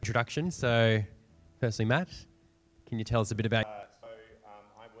introduction. So, firstly, Matt, can you tell us a bit about...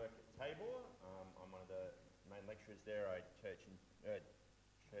 I work at Tabor. I'm one of the main lecturers there.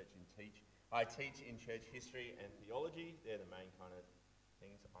 I teach in church history and theology. They're the main kind of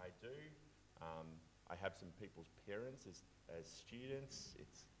things I do. I have some people's parents as students.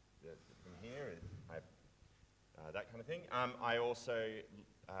 It's from here, and I have that kind of thing. I also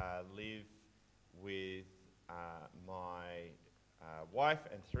live with my wife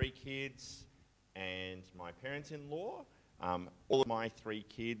and 3 kids and my parents-in-law. All of my 3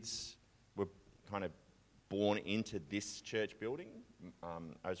 kids were kind of born into this church building.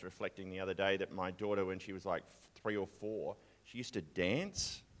 I was reflecting the other day that my daughter, when she was like 3 or 4, she used to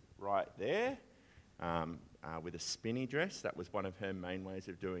dance right there with a spinny dress. That was one of her main ways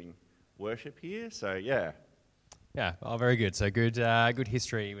of doing worship here. So, yeah. Yeah, oh, very good. So good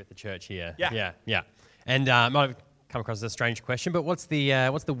history with the church here. Yeah. And might have come across as a strange question, but what's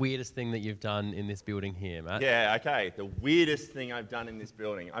the weirdest thing that you've done in this building here, Matt? Yeah, okay. The weirdest thing I've done in this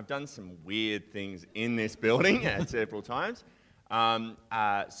building. I've done some weird things in this building several times.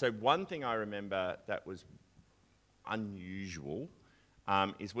 So one thing I remember that was unusual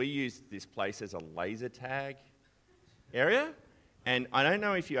is we used this place as a laser tag area. And I don't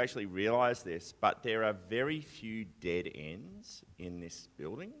know if you actually realise this, but there are very few dead ends in this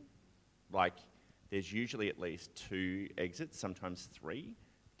building. Like, there's usually at least 2 exits, sometimes 3,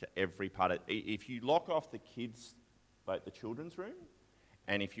 to every part of... If you lock off the kids, like the children's room,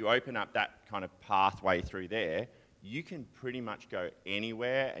 and if you open up that kind of pathway through there, you can pretty much go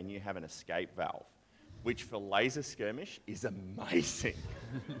anywhere and you have an escape valve, which for laser skirmish is amazing.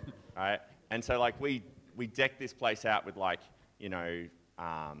 Right? And so, like, we decked this place out with, like, you know,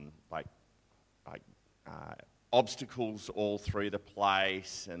 obstacles all through the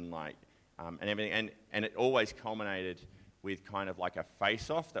place and everything. And it always culminated with kind of like a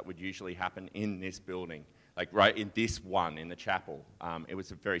face-off that would usually happen in this building, like right in this one, in the chapel. It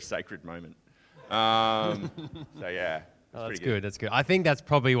was a very sacred moment. So, yeah. Oh, that's good. That's good. I think that's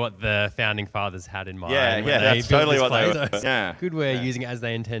probably what the founding fathers had in mind. Yeah, that's totally what they were. Yeah, good way of using it as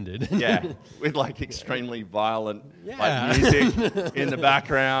they intended. Yeah, with like extremely violent like music in the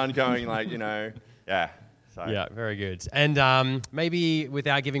background, going like, you know, yeah. So. Yeah, very good. And maybe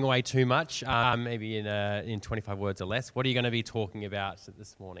without giving away too much, maybe in 25 words or less, what are you going to be talking about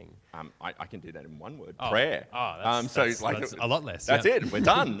this morning? I can do that in 1 word. Prayer. Oh, that's a lot less. That's it. We're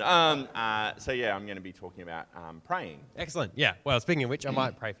done. So yeah, I'm going to be talking about praying. Excellent. Yeah. Well, speaking of which, I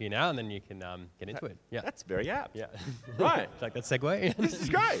might pray for you now, and then you can get into it. Yeah. That's very apt. Yeah. Right. Like that segue. This is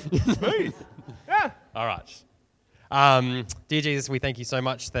great. Smooth. Yeah. All right. Dear Jesus, we thank you so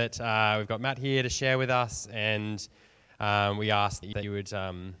much that we've got Matt here to share with us, and we ask that you would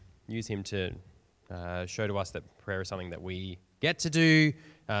use him to show to us that prayer is something that we get to do,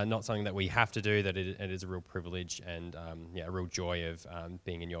 not something that we have to do, that it is a real privilege and a real joy of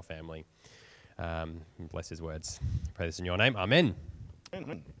being in your family. Bless his words. I pray this in your name. Amen.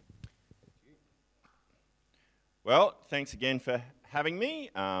 Amen. Well, thanks again for having me.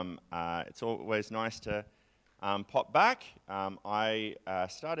 It's always nice to pop back. I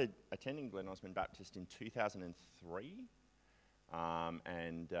started attending Glen Osmond Baptist in 2003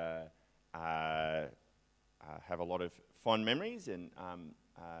 and have a lot of fond memories and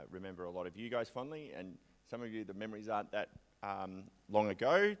remember a lot of you guys fondly, and some of you, the memories aren't that long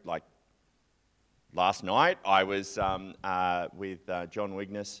ago. Like last night, I was with John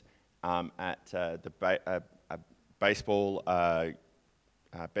Wigness at the baseball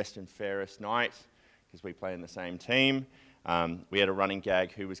best and fairest night, because we play in the same team. We had a running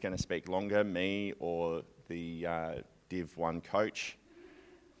gag who was going to speak longer, me or the Div 1 coach.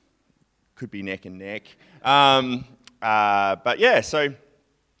 Could be neck and neck. But yeah, so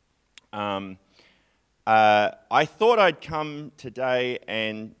I thought I'd come today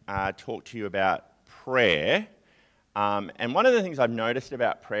and talk to you about prayer. And one of the things I've noticed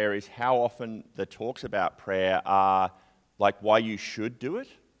about prayer is how often the talks about prayer are like why you should do it,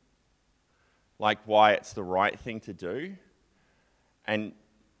 like why it's the right thing to do. And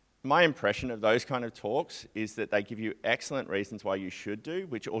my impression of those kind of talks is that they give you excellent reasons why you should do,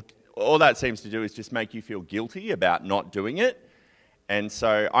 which all that seems to do is just make you feel guilty about not doing it. And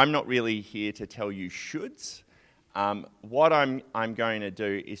so I'm not really here to tell you shoulds. What I'm going to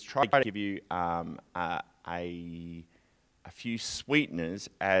do is try to give you a few sweeteners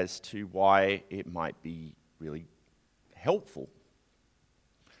as to why it might be really helpful.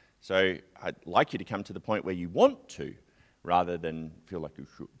 So I'd like you to come to the point where you want to, rather than feel like you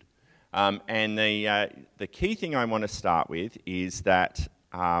should. And the key thing I want to start with is that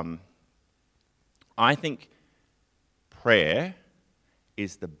I think prayer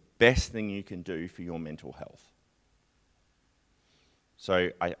is the best thing you can do for your mental health. So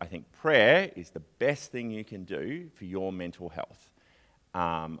I think prayer is the best thing you can do for your mental health.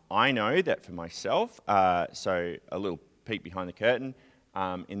 I know that for myself, so a little peek behind the curtain,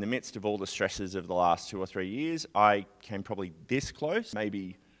 in the midst of all the stresses of the last 2 or 3 years, I came probably this close,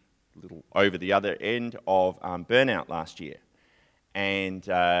 maybe a little over the other end of burnout last year. And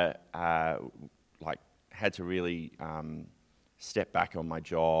had to really step back on my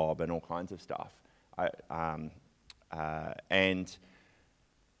job and all kinds of stuff. And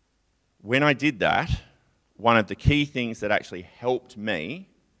when I did that, one of the key things that actually helped me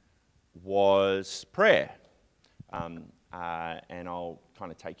was prayer. And I'll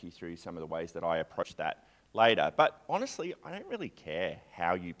kind of take you through some of the ways that I approach that later. But honestly, I don't really care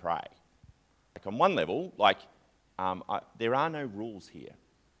how you pray. Like on one level, there are no rules here.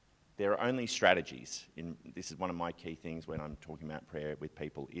 There are only strategies. This is one of my key things when I'm talking about prayer with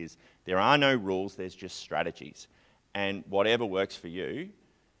people is there are no rules, there's just strategies. And whatever works for you,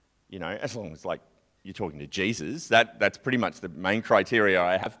 as long as you're talking to Jesus, that's pretty much the main criteria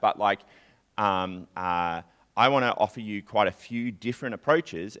I have. But I want to offer you quite a few different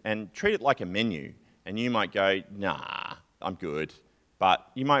approaches and treat it like a menu. And you might go, nah, I'm good. But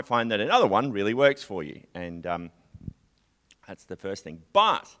you might find that another one really works for you. And that's the first thing.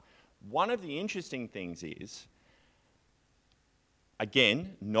 But one of the interesting things is,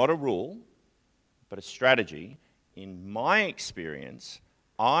 again, not a rule, but a strategy. In my experience,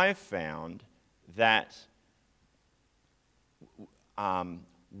 I've found that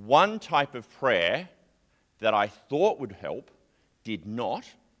one type of prayer that I thought would help did not,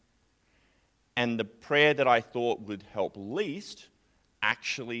 and the prayer that I thought would help least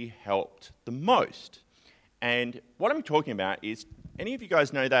actually helped the most. And what I'm talking about is, any of you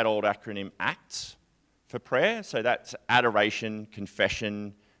guys know that old acronym ACTS for prayer? So that's adoration,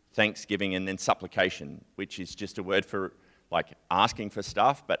 confession, thanksgiving, and then supplication, which is just a word for asking for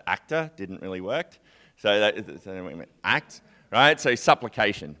stuff, but actor didn't really work. So ACT, right? So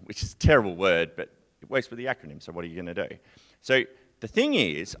supplication, which is a terrible word, but it works with the acronym, so what are you going to do? So the thing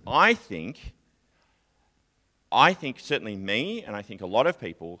is, I think certainly me, and I think a lot of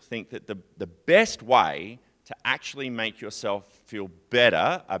people think that the best way to actually make yourself feel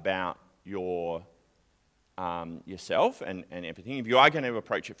better about yourself and everything, if you are going to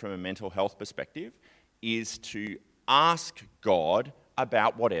approach it from a mental health perspective, is to ask God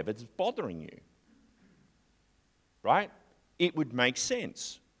about whatever's bothering you. Right? It would make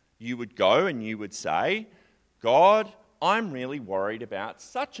sense. You would go and you would say, God, I'm really worried about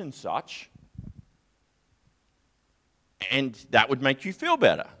such and such. And that would make you feel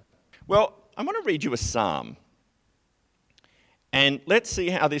better. Well, I want to read you a psalm. And let's see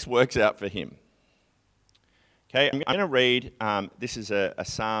how this works out for him. Okay, I'm going to read, this is a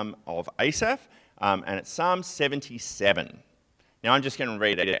psalm of Asaph, and it's Psalm 77. Now I'm just going to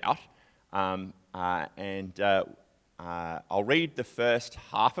read it out, I'll read the first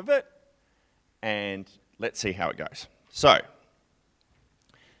half of it, and let's see how it goes. So,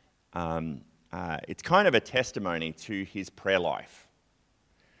 it's kind of a testimony to his prayer life.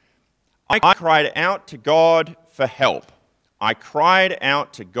 I cried out to God for help. I cried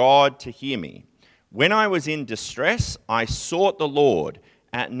out to God to hear me. When I was in distress, I sought the Lord.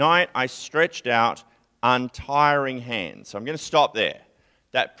 At night, I stretched out untiring hands. So I'm going to stop there.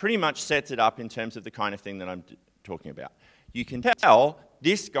 That pretty much sets it up in terms of the kind of thing that I'm talking about. You can tell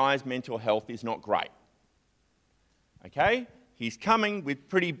this guy's mental health is not great. Okay? He's coming with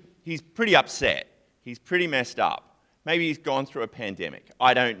he's pretty upset. He's pretty messed up. Maybe he's gone through a pandemic.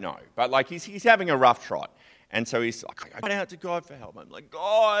 I don't know. But he's having a rough trot. And so he's like, I cried out to God for help. I'm like,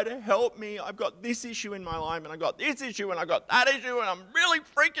 God, help me. I've got this issue in my life, and I've got this issue, and I've got that issue, and I'm really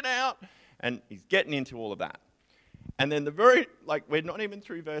freaking out. And he's getting into all of that. And then we're not even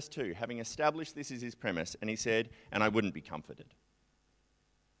through verse 2, having established this is his premise, and he said, and I wouldn't be comforted.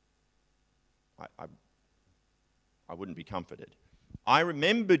 I wouldn't be comforted. I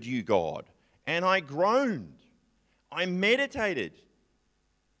remembered you, God, and I groaned. I meditated,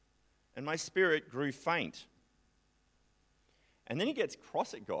 and my spirit grew faint. And then he gets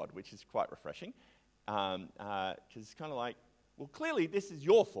cross at God, which is quite refreshing, because it's kind of like, well, clearly this is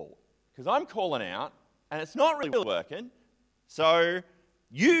your fault, because I'm calling out, and it's not really working, so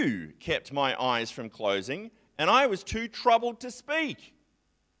you kept my eyes from closing, and I was too troubled to speak.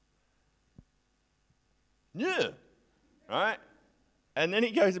 Yeah, right? And then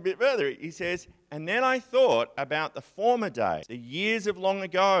he goes a bit further. He says, and then I thought about the former days, the years of long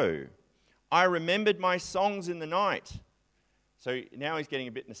ago. I remembered my songs in the night. So now he's getting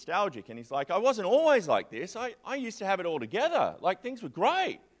a bit nostalgic, and he's like, I wasn't always like this. I used to have it all together. Like, things were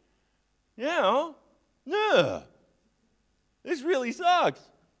great. Now, no, this really sucks.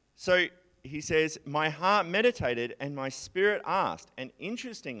 So he says, my heart meditated and my spirit asked. And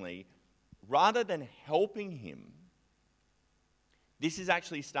interestingly, rather than helping him, this is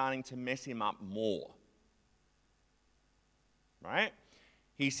actually starting to mess him up more. Right?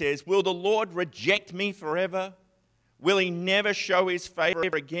 He says, will the Lord reject me forever? Will he never show his favor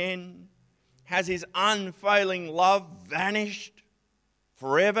again? Has his unfailing love vanished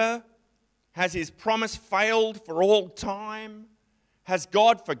forever? Has his promise failed for all time? Has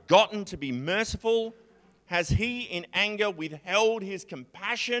God forgotten to be merciful? Has he in anger withheld his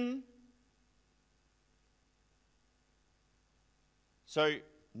compassion? So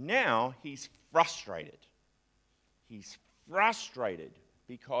now he's frustrated. He's frustrated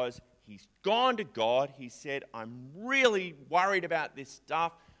because he's gone to God. He said, I'm really worried about this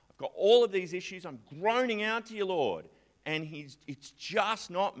stuff. I've got all of these issues. I'm groaning out to you, Lord. And it's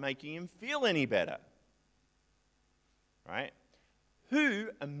just not making him feel any better. Right? Who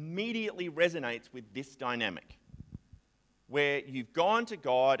immediately resonates with this dynamic? Where you've gone to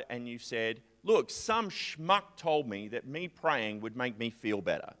God and you've said, look, some schmuck told me that me praying would make me feel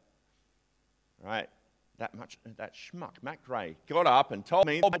better. Right? That schmuck, Matt Gray, got up and told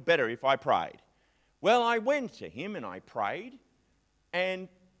me it would be better if I prayed. Well, I went to him and I prayed, and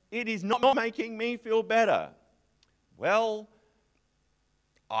it is not making me feel better. Well,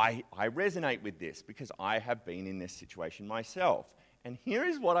 I resonate with this because I have been in this situation myself. And here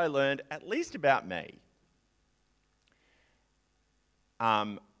is what I learned, at least about me.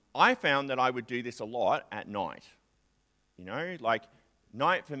 I found that I would do this a lot at night. You know, like,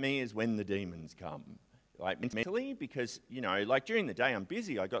 night for me is when the demons come. Like, mentally, because, you know, like, during the day I'm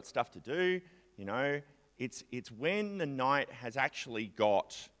busy, I got stuff to do, you know. It's when the night has actually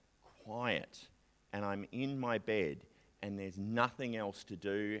got quiet and I'm in my bed and there's nothing else to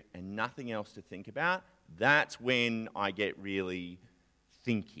do and nothing else to think about, that's when I get really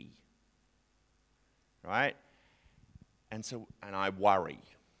thinky, right? And I worry.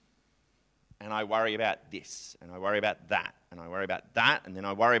 And I worry about this, and I worry about that, and I worry about that, and then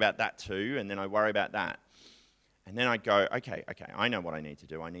I worry about that too, and then I worry about that. And then I go, okay, I know what I need to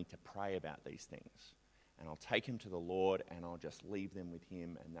do. I need to pray about these things. And I'll take them to the Lord, and I'll just leave them with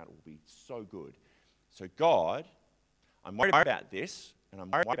him, and that will be so good. So God, I'm worried about this, and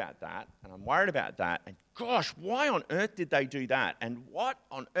I'm worried about that, and I'm worried about that, and gosh, why on earth did they do that? And what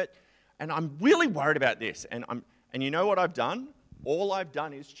on earth? And I'm really worried about this. And you know what I've done? All I've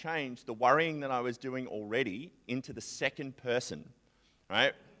done is change the worrying that I was doing already into the second person,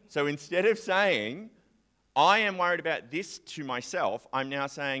 right? So instead of saying, I am worried about this to myself, I'm now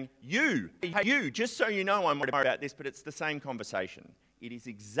saying, you, just so you know I'm worried about this, but it's the same conversation. It is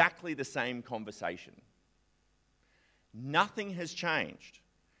exactly the same conversation. Nothing has changed.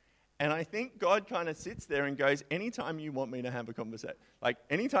 And I think God kind of sits there and goes, anytime you want me to have a conversation, like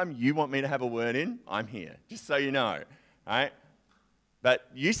anytime you want me to have a word in, I'm here, just so you know, right? But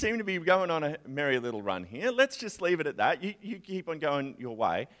you seem to be going on a merry little run here. Let's just leave it at that. You keep on going your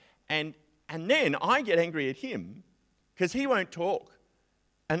way. And then I get angry at him because he won't talk.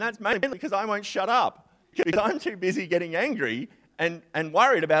 And that's mainly because I won't shut up. Because I'm too busy getting angry and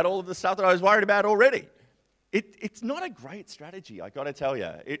worried about all of the stuff that I was worried about already. It's not a great strategy, I got to tell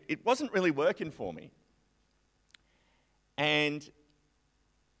you. It wasn't really working for me. And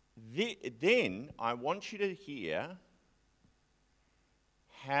then I want you to hear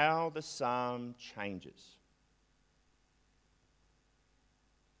how the psalm changes.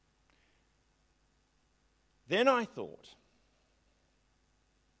 Then I thought,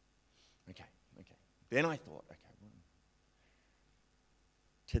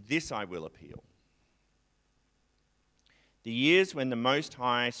 to this I will appeal. The years when the Most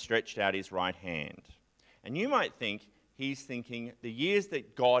High stretched out his right hand. And you might think he's thinking, the years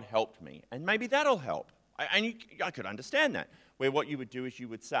that God helped me, and maybe that'll help. I could understand that, where what you would do is you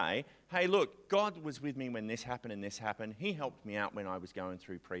would say, hey, look, God was with me when this happened and this happened. He helped me out when I was going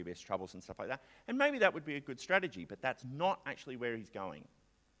through previous troubles and stuff like that. And maybe that would be a good strategy, but that's not actually where he's going.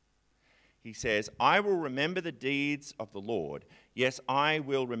 He says, I will remember the deeds of the Lord. Yes, I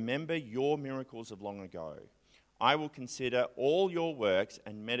will remember your miracles of long ago. I will consider all your works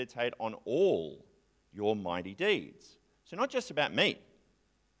and meditate on all your mighty deeds. So not just about me,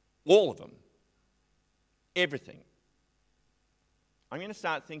 all of them, everything. I'm going to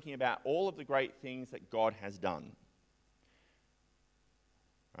start thinking about all of the great things that God has done.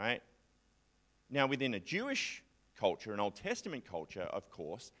 Right? Now, within a Jewish culture, an Old Testament culture, of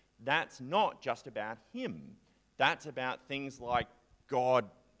course, that's not just about him. That's about things like God,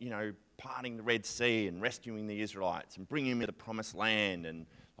 parting the Red Sea and rescuing the Israelites and bringing them to the Promised Land and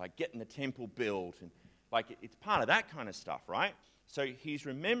like getting the temple built, and like it's part of that kind of stuff, right? So he's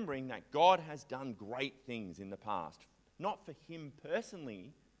remembering that God has done great things in the past, not for him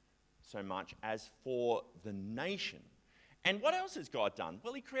personally so much as for the nation. And what else has God done?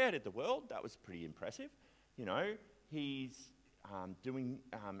 Well, he created the world. That was pretty impressive. He's doing,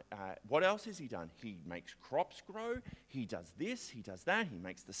 what else has he done? He makes crops grow. He does this, he does that. He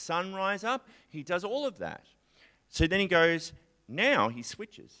makes the sun rise up. He does all of that. So then he goes, now he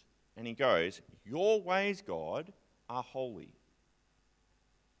switches and he goes, your ways, God, are holy.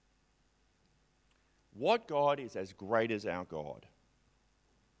 What God is as great as our God?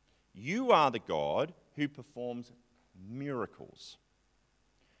 You are the God who performs miracles.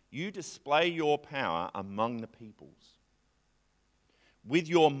 You display your power among the peoples. With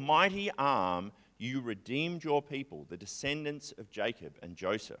your mighty arm, you redeemed your people, the descendants of Jacob and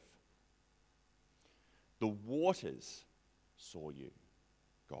Joseph. The waters saw you,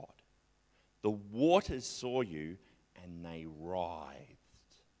 God. The waters saw you and they writhed.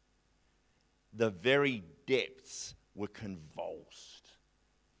 The very depths were convulsed.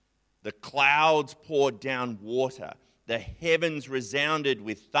 The clouds poured down water. The heavens resounded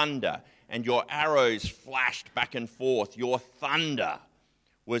with thunder, and your arrows flashed back and forth. Your thunder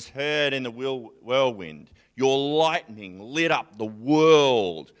was heard in the whirlwind. Your lightning lit up the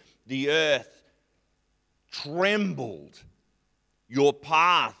world. The earth trembled. Your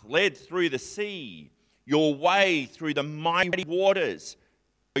path led through the sea, your way through the mighty waters.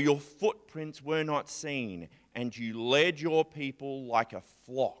 Your footprints were not seen, and you led your people like a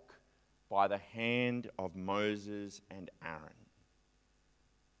flock by the hand of Moses and Aaron.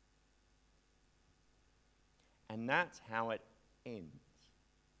 And that's how it ends.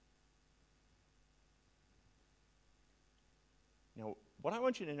 Now, what I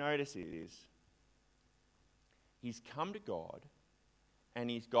want you to notice is he's come to God and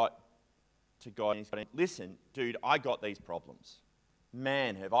he's got to God and he's got, listen, dude, I got these problems.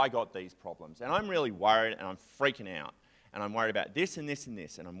 Man, have I got these problems. And I'm really worried and I'm freaking out. And I'm worried about this and this and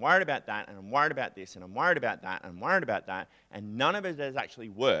this. And I'm worried about that. And I'm worried about this. And I'm worried about that. And I'm worried about that. And none of it has actually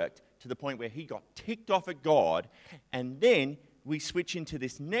worked to the point where he got ticked off at God. And then we switch into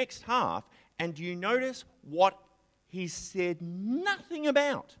this next half. And do you notice what he said nothing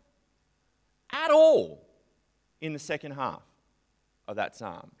about at all in the second half of that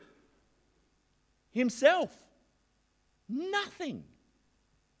psalm? Himself. Nothing.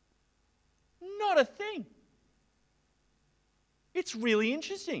 Not a thing. It's really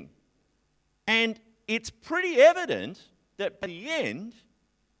interesting. And it's pretty evident that by the end,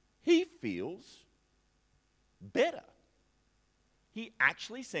 he feels better. He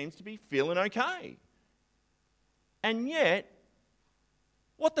actually seems to be feeling okay. And yet,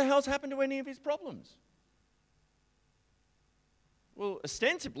 what the hell's happened to any of his problems? Well,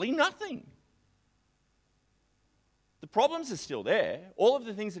 ostensibly nothing. The problems are still there. All of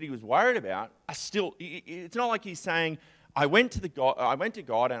the things that he was worried about are still. It's not like he's saying, I went to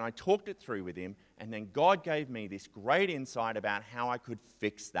God and I talked it through with him, and then God gave me this great insight about how I could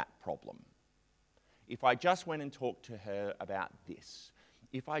fix that problem. If I just went and talked to her about this,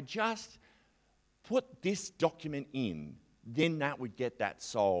 if I just put this document in, then that would get that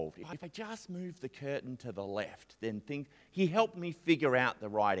solved. If I just moved the curtain to the left, then he helped me figure out the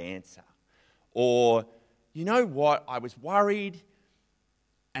right answer. Or, you know what, I was worried,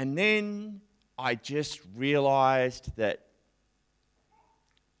 and then I just realized that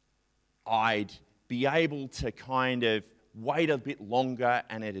I'd be able to kind of wait a bit longer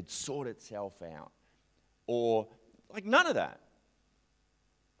and it'd sort itself out. Or, like, none of that.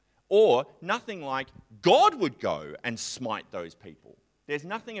 Or nothing like God would go and smite those people. There's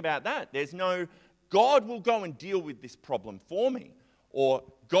nothing about that. There's no, God will go and deal with this problem for me. Or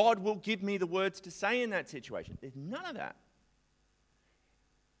God will give me the words to say in that situation. There's none of that.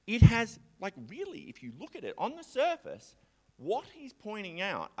 It has, like, really, if you look at it on the surface, what he's pointing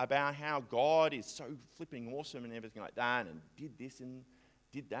out about how God is so flipping awesome and everything like that, and did this and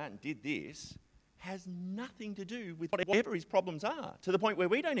did that and did this, has nothing to do with whatever his problems are, to the point where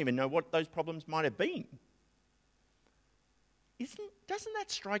we don't even know what those problems might have been. Doesn't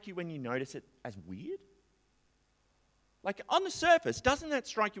that strike you when you notice it as weird? Like, on the surface, doesn't that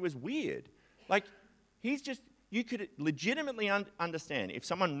strike you as weird? Like, you could legitimately understand if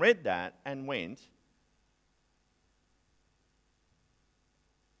someone read that and went,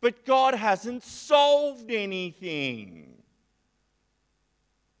 but God hasn't solved anything.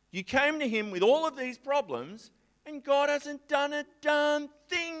 You came to him with all of these problems, and God hasn't done a darn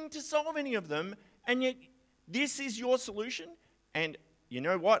thing to solve any of them, and yet This is your solution? And you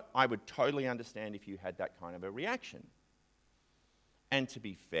know what? I would totally understand if you had that kind of a reaction. And to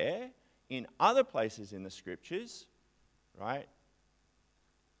be fair, in other places in the scriptures, right,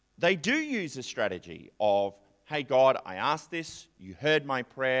 they do use the strategy of, hey, God, I asked this, you heard my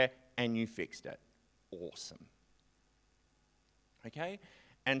prayer, and you fixed it. Awesome. Okay?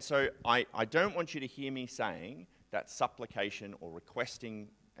 And so I don't want you to hear me saying that supplication or requesting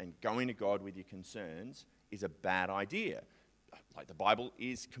and going to God with your concerns is a bad idea. Like, the Bible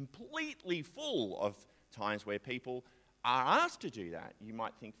is completely full of times where people are asked to do that. You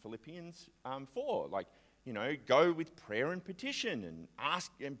might think Philippians 4, like, go with prayer and petition and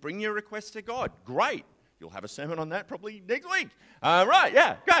ask and bring your requests to God. Great. You'll have a sermon on that probably next week. Right,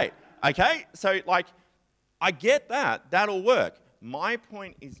 yeah, great. Okay, so I get that. That'll work. My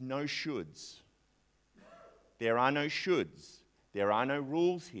point is no shoulds. There are no shoulds. There are no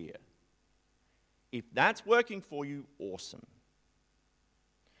rules here. If that's working for you, awesome.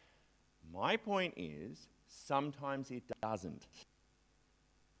 My point is sometimes it doesn't.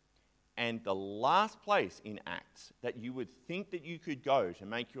 And the last place in Acts that you would think that you could go to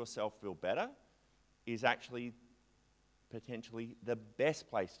make yourself feel better is actually potentially the best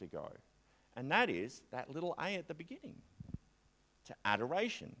place to go. And that is that little A at the beginning, to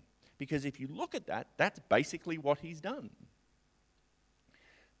adoration. Because if you look at that, that's basically what he's done.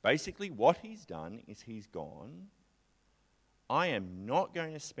 Basically what he's done is he's gone, I am not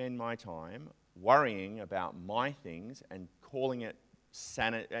going to spend my time worrying about my things and calling it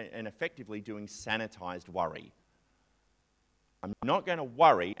and effectively doing sanitized worry. I'm not going to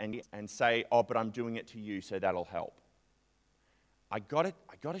worry and say, oh, but I'm doing it to you, so that'll help. I got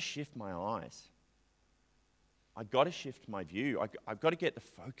to shift my eyes. I got to shift my view. I've got to get the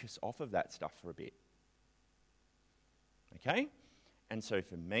focus off of that stuff for a bit. Okay? And so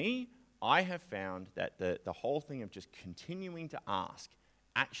for me, I have found that the whole thing of just continuing to ask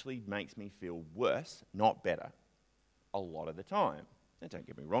actually makes me feel worse, not better, a lot of the time. And don't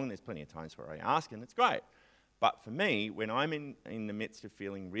get me wrong, there's plenty of times where I ask and it's great. But for me, when I'm in the midst of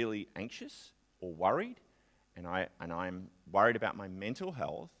feeling really anxious or worried, and I'm worried about my mental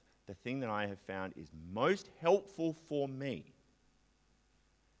health, the thing that I have found is most helpful for me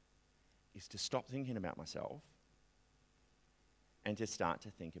is to stop thinking about myself and to start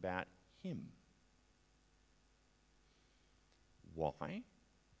to think about him. Why?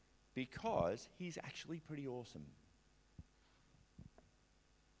 Because he's actually pretty awesome.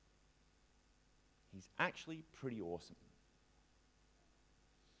 He's actually pretty awesome.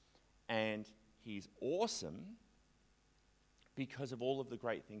 And he's awesome because of all of the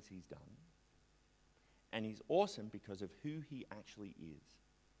great things he's done. And he's awesome because of who he actually is.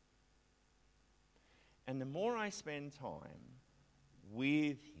 And the more I spend time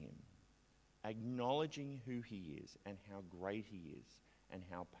with him, acknowledging who he is and how great he is and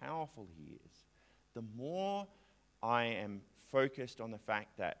how powerful he is, the more I am focused on the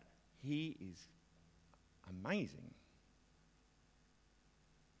fact that he is amazing,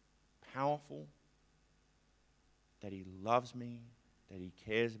 powerful, that he loves me, that he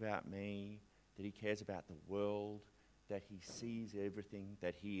cares about me, that he cares about the world, that he sees everything,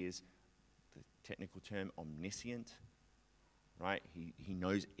 that he is, the technical term, omniscient, right? He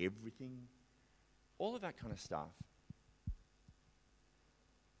knows everything. All of that kind of stuff.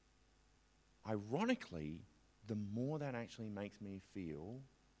 Ironically, the more that actually makes me feel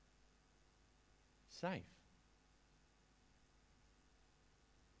safe.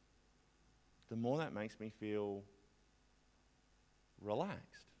 The more that makes me feel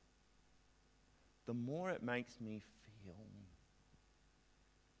relaxed. The more it makes me feel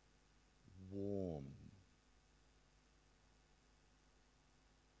warm.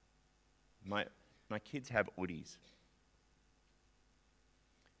 My kids have Oodies.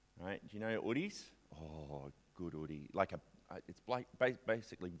 Right? Do you know Oodies? Oh, good Oodie. It's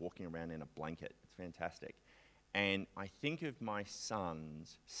basically walking around in a blanket. It's fantastic. And I think of my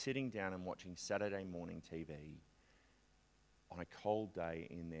sons sitting down and watching Saturday morning TV on a cold day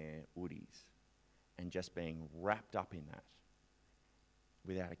in their Oodies and just being wrapped up in that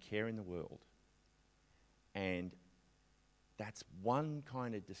without a care in the world. And that's one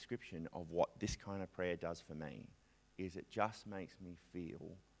kind of description of what this kind of prayer does for me, is it just makes me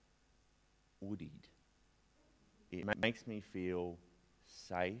feel woodied. It makes me feel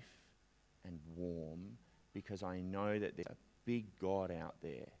safe and warm because I know that there's a big God out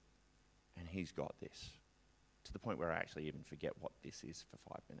there and he's got this, to the point where I actually even forget what this is for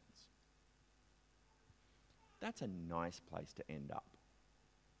 5 minutes. That's a nice place to end up.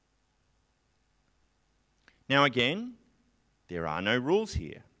 Now again, there are no rules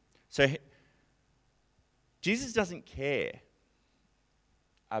here. So Jesus doesn't care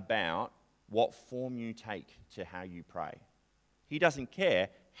about what form you take to how you pray. He doesn't care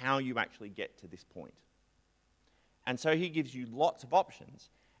how you actually get to this point. And so he gives you lots of options.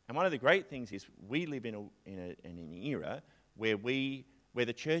 And one of the great things is we live in an era where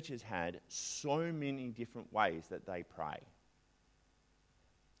the church has had so many different ways that they pray.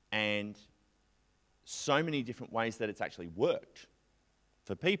 And so many different ways that it's actually worked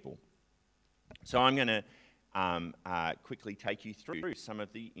for people. So I'm going to quickly take you through some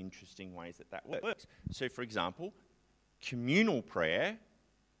of the interesting ways that works. So for example, communal prayer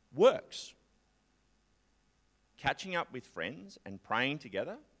works. Catching up with friends and praying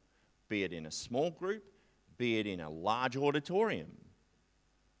together, be it in a small group, be it in a large auditorium,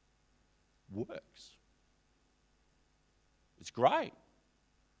 works. It's great.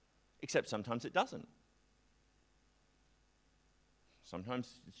 Except sometimes it doesn't.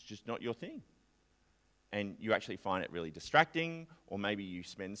 Sometimes it's just not your thing. And you actually find it really distracting, or maybe you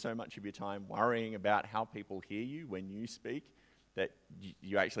spend so much of your time worrying about how people hear you when you speak that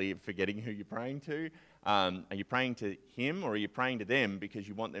you actually are forgetting who you're praying to. Are you praying to him, or are you praying to them because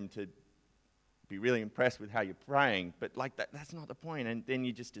you want them to be really impressed with how you're praying? But like that's not the point, and then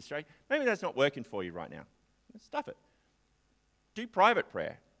you just distract. Maybe that's not working for you right now. Stuff it. Do private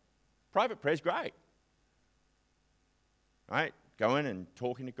prayer. Private prayer is great. Right? Going and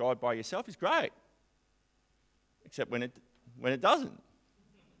talking to God by yourself is great. Except when it doesn't.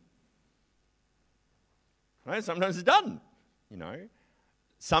 Right? Sometimes it doesn't.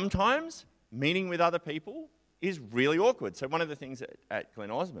 Sometimes meeting with other people is really awkward. So one of the things at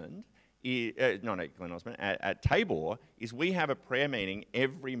Glen Osmond, at Tabor, is we have a prayer meeting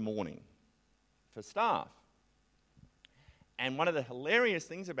every morning for staff. And one of the hilarious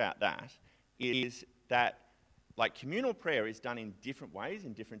things about that is that communal prayer is done in different ways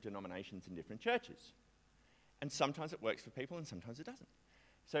in different denominations and different churches. And sometimes it works for people and sometimes it doesn't.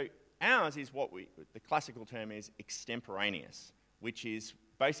 So ours is the classical term is extemporaneous, which is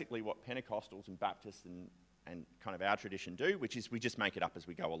basically what Pentecostals and Baptists and kind of our tradition do, which is we just make it up as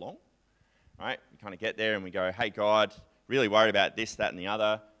we go along. Right? We kind of get there and we go, hey God, really worried about this, that and the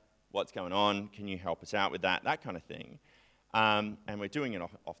other. What's going on? Can you help us out with that? That kind of thing. And we're doing it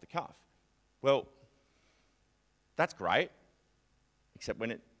off the cuff. Well, that's great, except when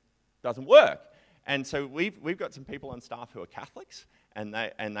it doesn't work. And so we've got some people on staff who are Catholics, and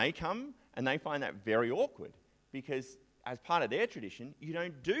they come and they find that very awkward because as part of their tradition, you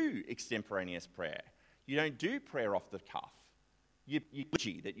don't do extemporaneous prayer. You don't do prayer off the cuff. You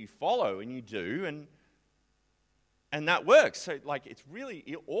that you follow and you do, and that works. So it's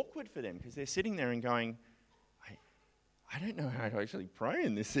really awkward for them because they're sitting there and going, I don't know how to actually pray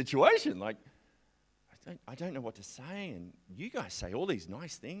in this situation. I don't know what to say, and you guys say all these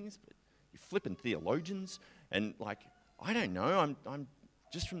nice things, but you're flipping theologians, and I don't know. I'm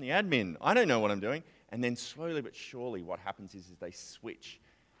just from the admin. I don't know what I'm doing. And then slowly but surely, what happens is they switch,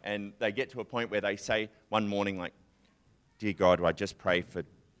 and they get to a point where they say one morning, "Dear God, I just pray for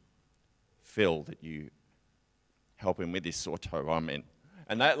Phil that you help him with this sore toe I'm in,"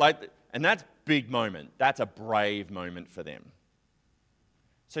 and that's big moment. That's a brave moment for them.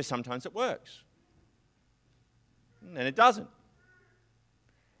 So sometimes it works, and then it doesn't.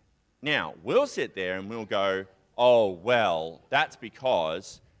 Now, we'll sit there and we'll go, oh, well, that's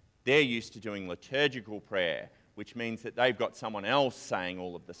because they're used to doing liturgical prayer, which means that they've got someone else saying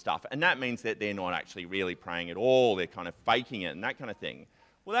all of the stuff. And that means that they're not actually really praying at all. They're kind of faking it and that kind of thing.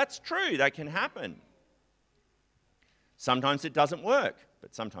 Well, that's true. That can happen. Sometimes it doesn't work,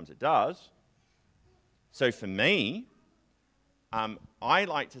 but sometimes it does. So for me, I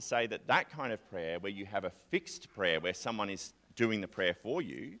like to say that kind of prayer, where you have a fixed prayer, where someone is doing the prayer for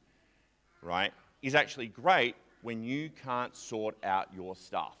you, right, is actually great when you can't sort out your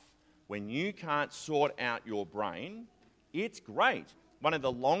stuff. When you can't sort out your brain, it's great. One of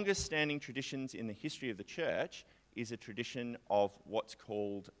the longest standing traditions in the history of the church is a tradition of what's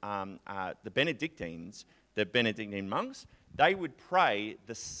called the Benedictines, the Benedictine monks. They would pray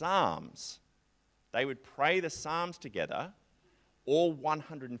the Psalms. They would pray the Psalms together, all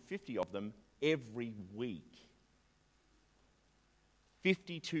 150 of them, every week.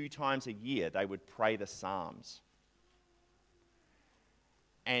 52 times a year they would pray the Psalms.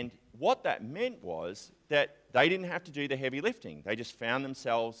 And what that meant was that they didn't have to do the heavy lifting. They just found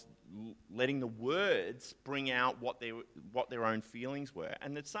themselves letting the words bring out what their own feelings were.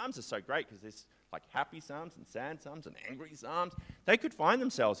 And the Psalms are so great because there's happy Psalms and sad Psalms and angry Psalms. They could find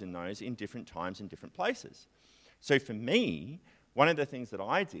themselves in those in different times and different places. So for me, one of the things that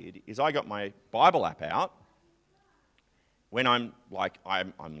I did is I got my Bible app out when I'm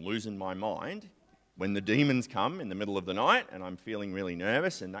losing my mind, when the demons come in the middle of the night and I'm feeling really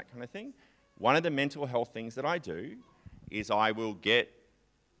nervous and that kind of thing, one of the mental health things that I do is I will get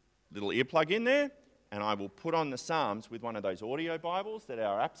a little earplug in there and I will put on the Psalms with one of those audio Bibles that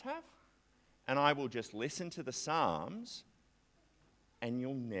our apps have, and I will just listen to the Psalms, and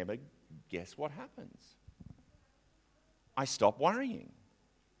you'll never guess what happens. I stop worrying.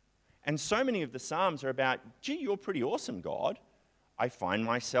 And so many of the Psalms are about, gee, you're pretty awesome, God. I find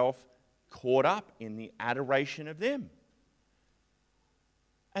myself caught up in the adoration of them.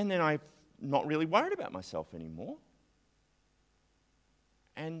 And then I'm not really worried about myself anymore.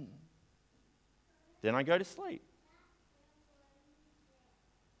 And then I go to sleep.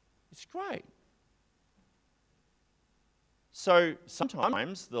 It's great. So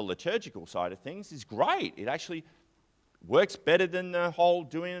sometimes the liturgical side of things is great. It actually works better than the whole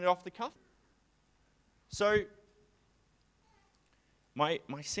doing it off the cuff. So my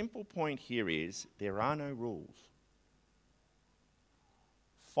simple point here is there are no rules.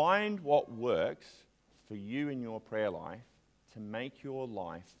 Find what works for you in your prayer life to make your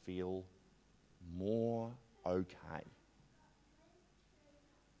life feel more okay.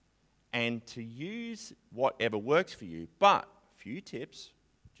 And to use whatever works for you. But a few tips,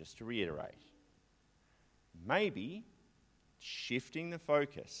 just to reiterate. Maybe shifting the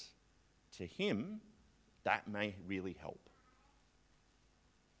focus to Him, that may really help.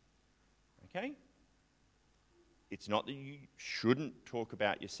 Okay? It's not that you shouldn't talk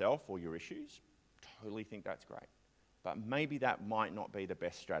about yourself or your issues. Totally think that's great. But maybe that might not be the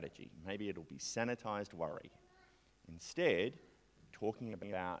best strategy. Maybe it'll be sanitized worry. Instead, talking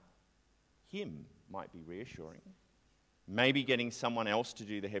about Him might be reassuring. Maybe getting someone else to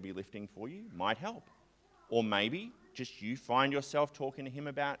do the heavy lifting for you might help. Or maybe just you find yourself talking to Him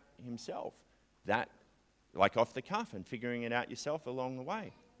about Himself. That, like off the cuff, and figuring it out yourself along the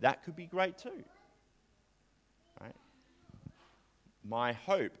way. That could be great too. Right? My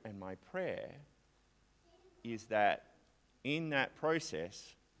hope and my prayer is that in that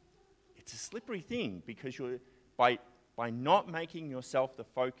process, it's a slippery thing because you're by not making yourself the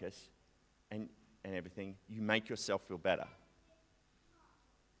focus and everything, you make yourself feel better.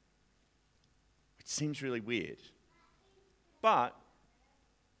 Which seems really weird. But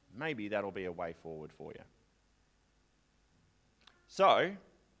maybe that'll be a way forward for you. So,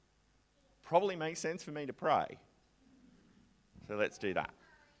 probably makes sense for me to pray. So let's do that.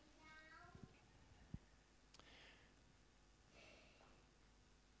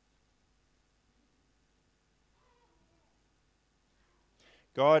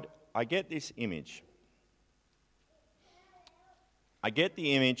 God, I get this image. I get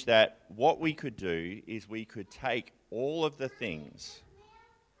the image that what we could do is we could take all of the things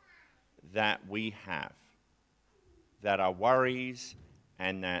that we have, that are worries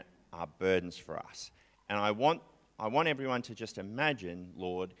and that are burdens for us. And I want everyone to just imagine,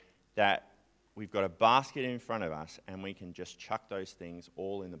 Lord, that we've got a basket in front of us and we can just chuck those things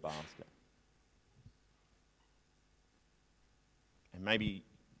all in the basket. And maybe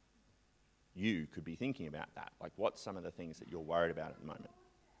you could be thinking about that. Like, what's some of the things that you're worried about at the moment?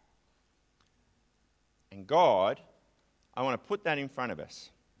 And God, I want to put that in front of us.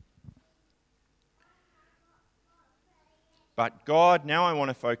 But God, now I want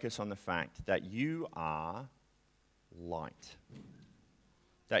to focus on the fact that you are light.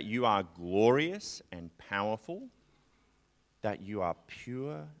 That you are glorious and powerful. That you are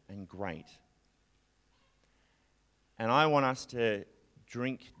pure and great. And I want us to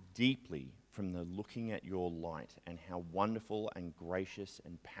drink deeply from the looking at your light and how wonderful and gracious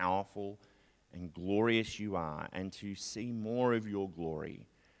and powerful and glorious you are, and to see more of your glory,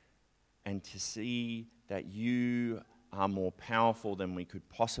 and to see that you are more powerful than we could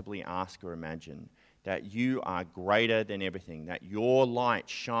possibly ask or imagine, that you are greater than everything, that your light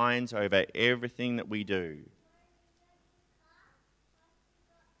shines over everything that we do,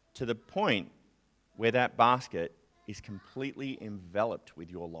 to the point where that basket is completely enveloped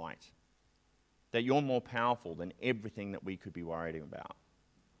with your light. That you're more powerful than everything that we could be worried about.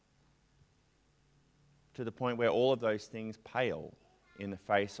 To the point where all of those things pale in the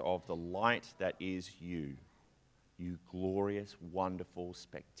face of the light that is you. You glorious, wonderful,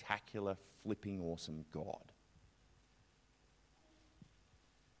 spectacular, flipping awesome God.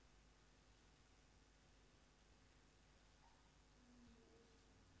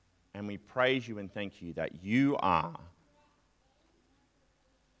 And we praise you and thank you that you are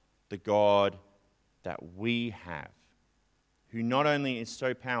the God that we have, who not only is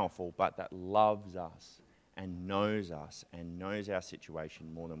so powerful, but that loves us and knows our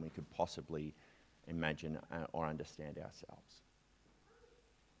situation more than we could possibly imagine or understand ourselves.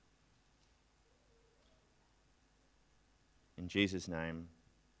 In Jesus' name,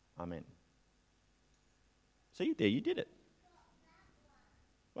 amen. See, there you did it.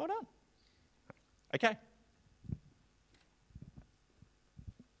 Well done. Okay.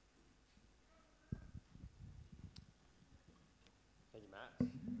 Thank you,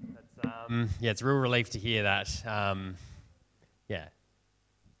 Matt. Yeah, it's a real relief to hear that.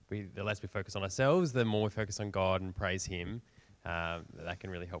 The less we focus on ourselves, the more we focus on God and praise Him. That can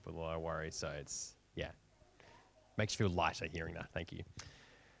really help with a lot of worry. So makes you feel lighter hearing that. Thank you.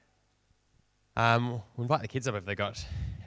 We'll invite the kids up if they've got